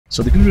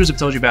So the gurus have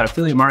told you about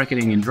affiliate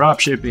marketing and drop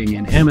shipping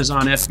and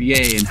Amazon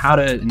FBA and how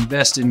to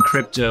invest in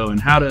crypto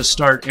and how to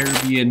start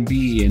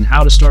Airbnb and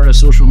how to start a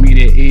social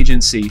media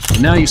agency.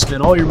 And now you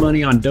spend all your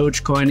money on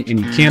Dogecoin and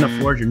you can't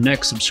afford your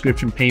next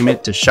subscription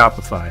payment to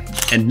Shopify.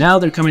 And now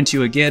they're coming to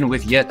you again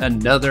with yet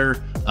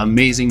another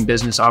amazing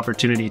business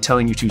opportunity,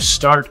 telling you to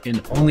start an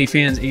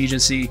Onlyfans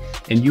agency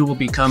and you will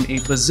become a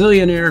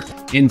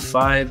bazillionaire in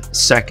 5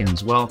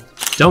 seconds. Well,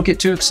 don't get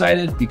too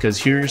excited because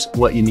here's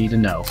what you need to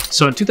know.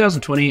 So in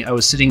 2020, I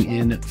was sitting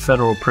in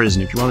federal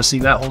prison. If you want to see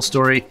that whole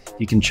story,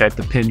 you can check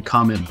the pinned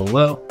comment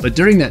below. But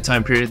during that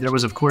time period, there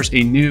was of course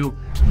a new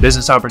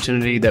business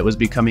opportunity that was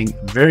becoming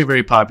very,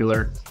 very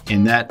popular.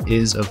 And that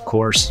is of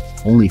course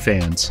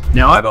Onlyfans.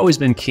 Now I've always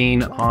been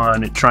keen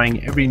on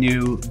trying every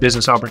new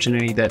business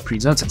opportunity that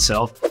presents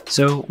itself.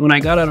 So when I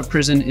got out of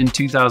prison in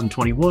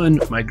 2021,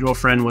 my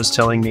girlfriend was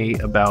telling me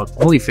about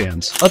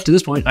Onlyfans. Up to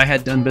this point, I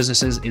had done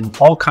businesses in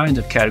all kinds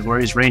of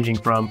categories, ranging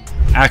from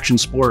action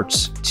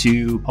sports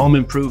to home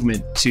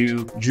improvement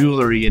to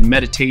jewelry and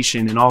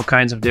meditation and all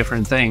kinds of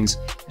different things.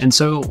 And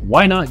so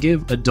why not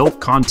give adult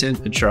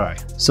content a try?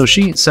 So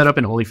she set up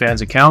an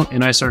Onlyfans account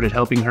and I started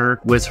helping her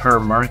with her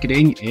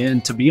marketing.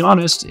 And to be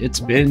honest, it's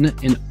been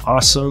an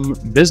awesome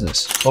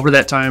business. Over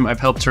that time, I've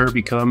helped her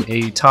become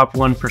a top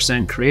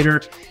 1%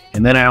 creator.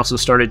 And then I also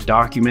started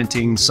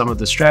documenting some of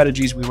the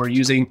strategies we were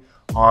using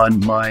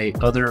on my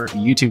other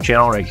YouTube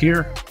channel right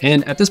here.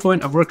 And at this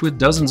point, I've worked with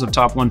dozens of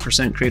top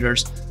 1%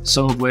 creators,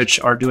 some of which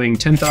are doing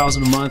 $10,000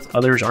 a month.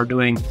 Others are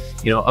doing,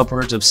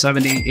 upwards of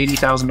 $70,000,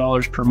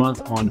 $80,000 per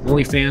month on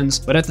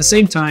OnlyFans. But at the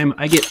same time,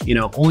 I get,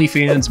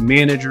 OnlyFans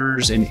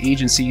managers and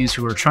agencies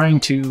who are trying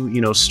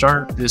to,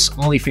 start this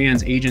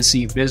OnlyFans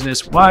agency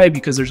business. Why?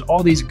 Because there's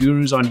all these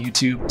gurus on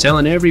YouTube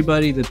telling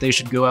everybody that they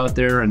should go out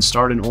there and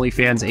start an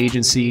OnlyFans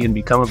agency and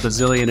become a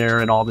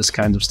bazillionaire and all this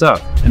kind of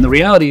stuff. And the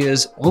reality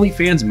is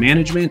OnlyFans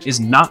management is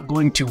not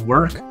going to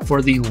work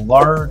for the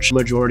large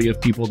majority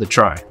of people that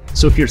try.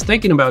 So if you're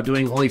thinking about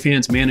doing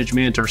OnlyFans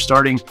management or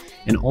starting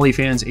an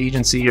OnlyFans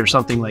agency or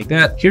something like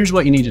that, here's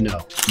what you need to know.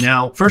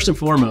 Now, first and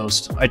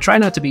foremost, I try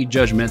not to be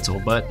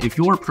judgmental, but if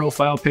your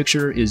profile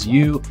picture is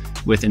you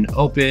with an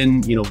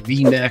open,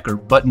 V-neck or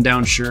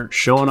button-down shirt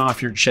showing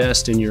off your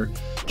chest and your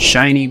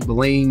shiny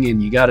bling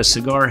and you got a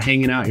cigar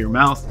hanging out your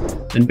mouth,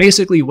 then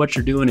basically what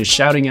you're doing is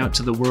shouting out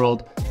to the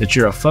world that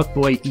you're a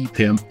fuckboy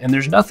e-pimp. And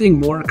there's nothing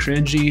more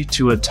cringy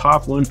to a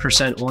top 1%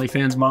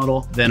 OnlyFans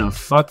model than a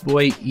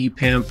fuckboy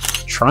e-pimp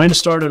trying to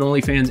start an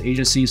OnlyFans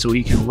agency so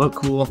he can look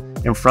cool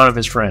in front of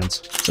his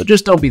friends. So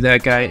just don't be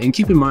that guy, and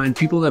keep in mind,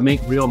 people that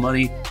make real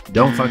money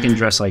don't fucking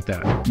dress like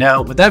that.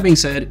 Now, with that being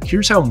said,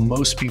 here's how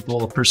most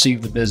people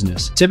perceive the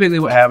business. Typically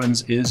what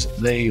happens is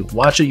they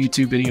watch a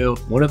YouTube video,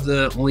 one of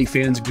the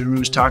OnlyFans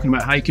gurus talking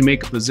about how you can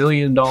make $1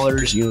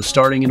 bazillion,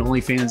 starting an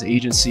OnlyFans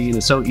agency, and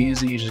it's so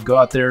easy. You just go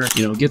out there,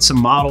 get some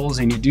models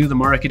and you do the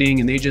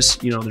marketing, and they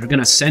just, they're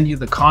gonna send you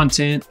the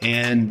content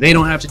and they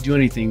don't have to do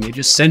anything. They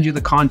just send you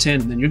the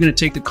content, and then you're gonna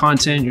take the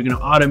content, you're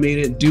gonna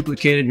automate it,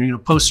 duplicate it, and you're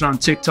gonna post it on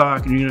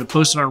TikTok, and you're gonna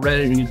post it on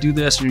Reddit, and you're gonna do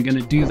this, and you're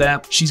gonna do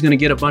that. She's gonna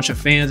get a bunch of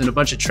fans and a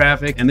bunch of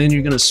traffic, and then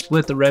you're gonna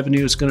split the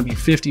revenue. It's gonna be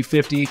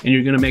 50-50, and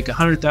you're gonna make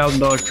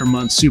 $100,000 per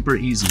month super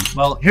easy.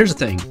 Well, here's the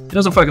thing. It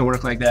doesn't fucking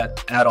work like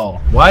that at all.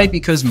 Why?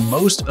 Because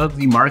most of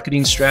the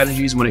marketing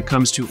strategies when it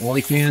comes to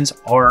OnlyFans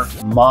are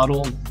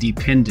model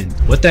dependent.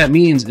 What that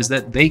means is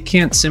that they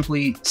can't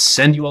simply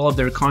send you all of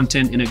their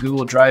content in a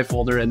Google Drive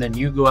folder and then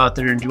you go out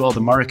there and do all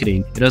the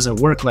marketing. It doesn't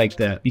work like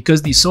that,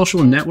 because these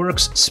social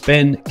networks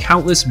spend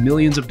countless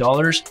millions of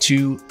dollars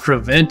to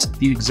prevent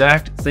the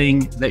exact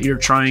thing that you're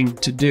trying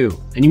to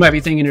do. And you might be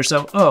thinking to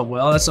yourself, oh,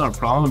 well, that's not a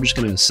problem. I'm just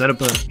going to set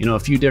up a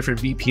few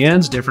different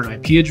VPNs, different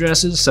IP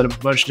addresses, set up a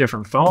bunch of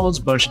different phones,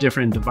 a bunch of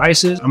different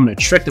devices. I'm going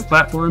to trick the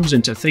platforms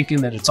into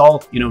thinking that it's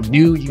all,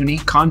 new,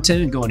 unique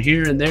content going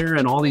here and there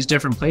and all these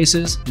different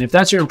places. And if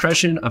that's your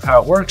impression of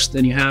how it works,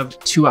 then you have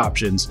two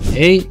options.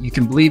 A, you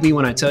can believe me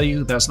when I tell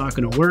you that's not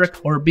going to work,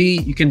 or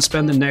B, you can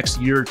spend the next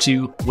year or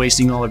two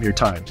wasting all of your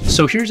time.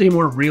 So here's a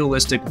more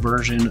realistic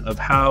version of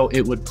how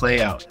it would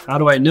play out. How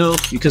do I know?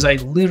 Because I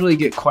literally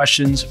get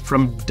questions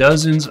from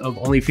dozens of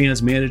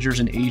OnlyFans managers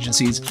and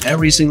agencies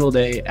every single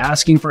day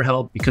asking for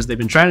help because they've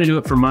been trying to do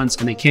it for months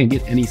and they can't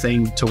get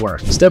anything to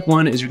work. Step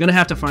one is you're going to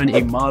have to find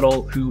a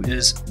model who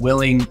is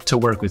willing to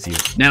work with you.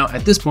 Now,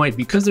 at this point,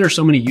 because there are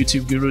so many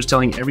YouTube gurus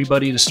telling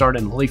everybody to start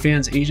an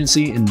OnlyFans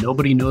agency and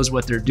nobody knows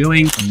what they're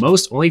doing,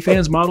 most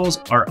OnlyFans models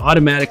are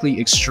automatically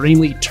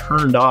extremely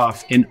turned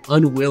off and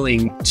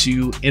unwilling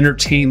to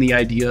entertain the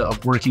idea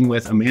of working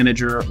with a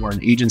manager or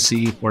an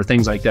agency or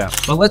things like that.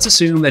 But let's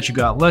assume that you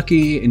got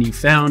lucky and you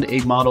found a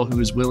model who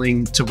is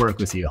willing to work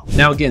with you.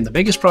 Now, again, the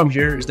biggest problem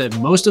here is that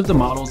most of the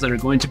models that are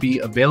going to be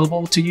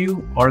available to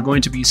you are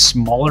going to be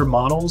smaller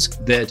models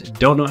that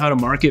don't know how to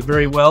market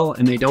very well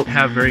and they don't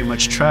have very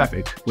much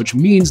traffic, which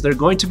means they're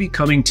going to be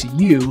coming to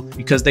you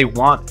because they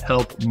want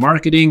help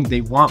marketing,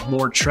 they want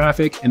more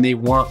traffic, and they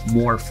want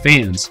more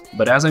fans.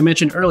 But as I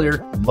mentioned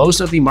earlier, most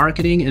of the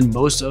marketing and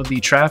most of the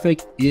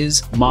traffic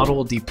is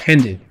model dependent.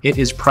 independent. It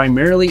is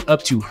primarily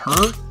up to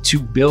her to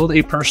build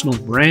a personal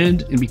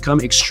brand and become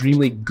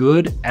extremely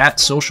good at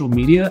social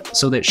media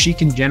so that she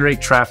can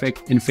generate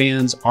traffic and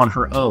fans on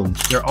her own.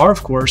 There are,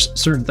 of course,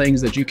 certain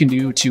things that you can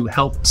do to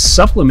help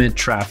supplement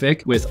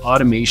traffic with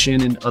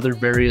automation and other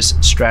various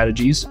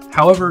strategies.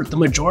 However, the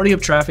majority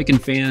of traffic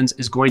and fans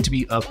is going to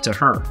be up to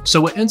her.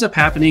 So what ends up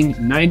happening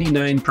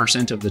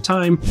 99% of the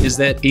time is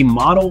that a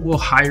model will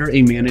hire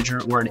a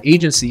manager or an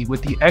agency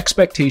with the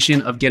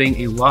expectation of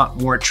getting a lot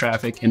more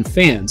traffic and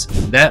fans.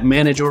 That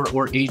manager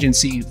or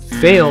agency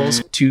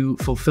fails to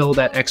fulfill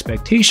that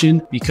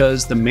expectation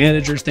because the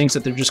manager thinks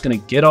that they're just going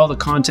to get all the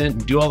content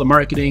and do all the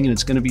marketing and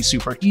it's going to be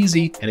super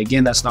easy. And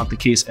again, that's not the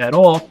case at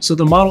all. So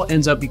the model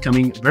ends up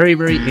becoming very,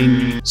 very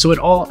angry. So it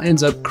all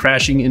ends up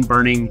crashing and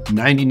burning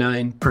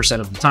 99%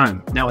 of the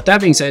time. Now, with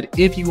that being said,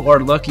 if you are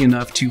lucky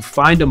enough to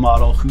find a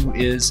model who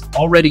is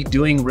already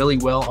doing really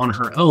well on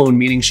her own,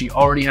 meaning she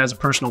already has a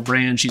personal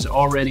brand, she's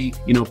already,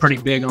 pretty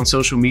big on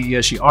social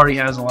media, she already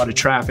has a lot of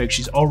traffic,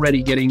 she's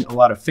already getting a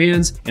lot of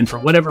fans, and for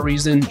whatever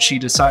reason, she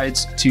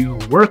decides to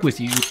work with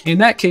you, in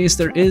that case,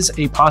 there is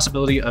a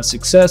possibility of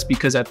success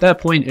because at that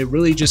point, it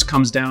really just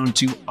comes down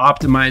to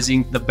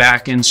optimizing the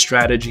back-end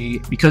strategy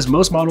because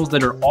most models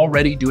that are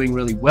already doing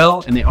really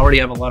well and they already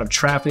have a lot of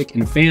traffic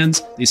and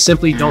fans, they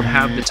simply don't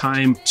have the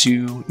time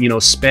to,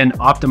 spend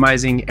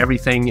optimizing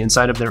everything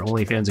inside of their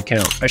OnlyFans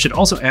account. I should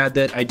also add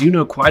that I do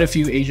know quite a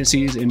few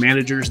agencies and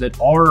managers that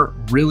are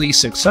really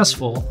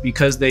successful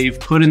because they've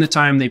put in the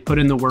time, they put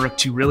in the work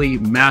to really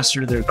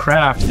master their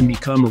craft and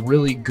become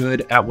really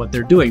good at what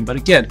they're doing. But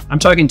again, I'm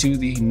talking to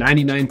the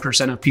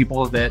 99% of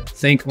people that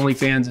think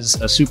OnlyFans is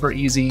a super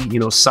easy,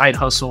 side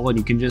hustle and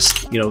you can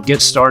just,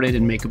 get started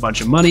and make a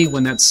bunch of money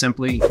when that's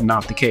simply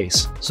not the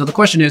case. So the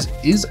question is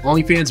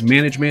OnlyFans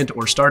management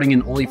or starting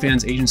an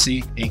OnlyFans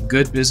agency a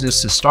good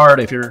business to start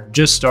if you're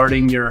just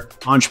starting your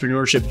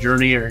entrepreneurship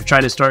journey or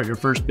trying to start your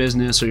first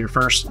business or your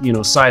first,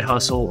 side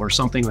hustle or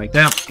something like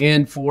that?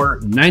 And for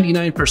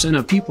 99%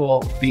 of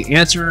people, the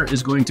answer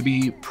is going to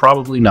be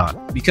probably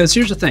not. Because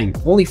here's the thing,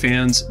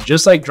 OnlyFans,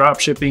 just like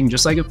dropshipping,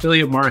 just like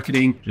affiliate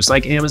marketing, just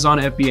like Amazon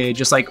FBA,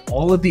 just like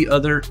all of the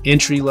other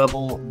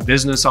entry-level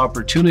business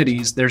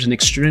opportunities, there's an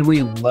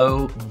extremely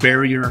low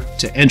barrier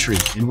to entry.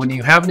 And when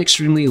you have an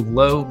extremely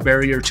low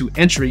barrier to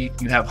entry,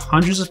 you have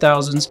hundreds of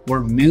thousands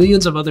or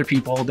millions of other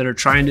people that are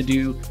trying to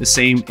do the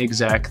same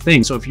exact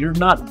thing. So if you're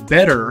not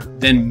better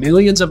than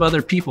millions of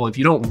other people, if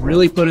you don't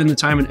really put in the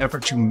time and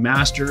effort to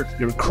master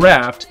your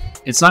craft,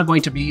 it's not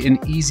going to be an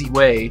easy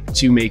way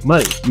to make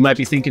money. You might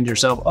be thinking to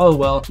yourself, oh,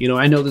 well,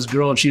 I know this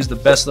girl and she's the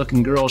best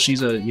looking girl.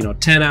 She's a,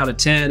 10 out of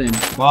 10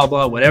 and blah,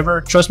 blah,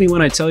 whatever. Trust me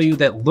when I tell you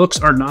that looks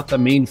are not the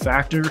main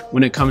factor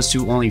when it comes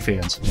to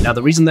OnlyFans. Now,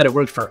 the reason that it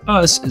worked for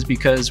us is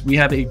because we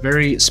have a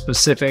very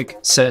specific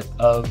set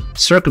of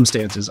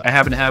circumstances. I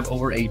happen to have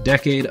over a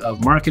decade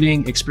of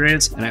marketing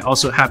experience, and I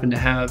also happen to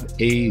have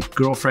a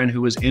girlfriend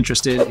who was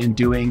interested in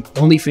doing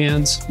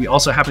OnlyFans. We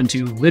also happen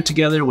to live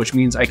together, which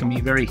means I can be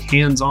very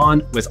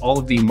hands-on with all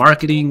of the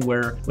marketing,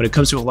 where when it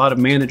comes to a lot of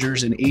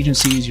managers and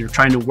agencies, you're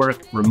trying to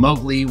work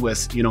remotely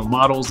with,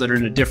 models that are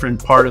in a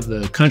different part of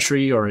the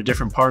country or a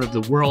different part of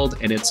the world.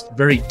 And it's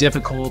very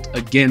difficult,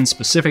 again,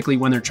 specifically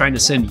when they're trying to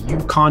send you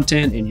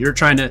content and you're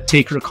trying to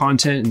take her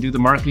content and do the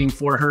marketing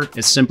for her.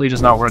 It simply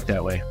does not work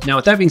that way. Now,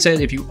 with that being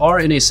said, if you are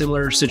in a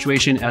similar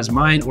situation as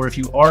mine, or if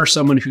you are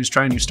someone who's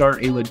trying to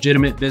start a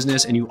legitimate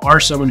business and you are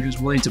someone who's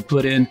willing to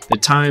put in the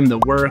time, the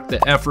work,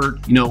 the effort,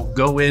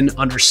 go in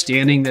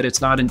understanding that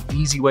it's not an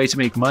easy way to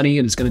make money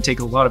and it's going to take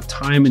a lot of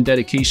time and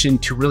dedication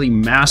to really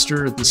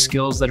master the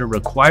skills that are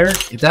required.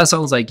 If that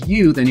sounds like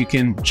you, then you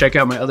can check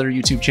out my other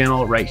YouTube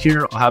channel right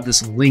here. I'll have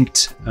this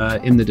linked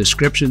in the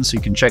description so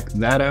you can check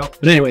that out.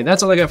 But anyway,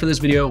 that's all I got for this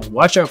video.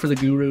 Watch out for the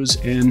gurus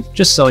and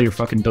just sell your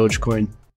fucking Dogecoin.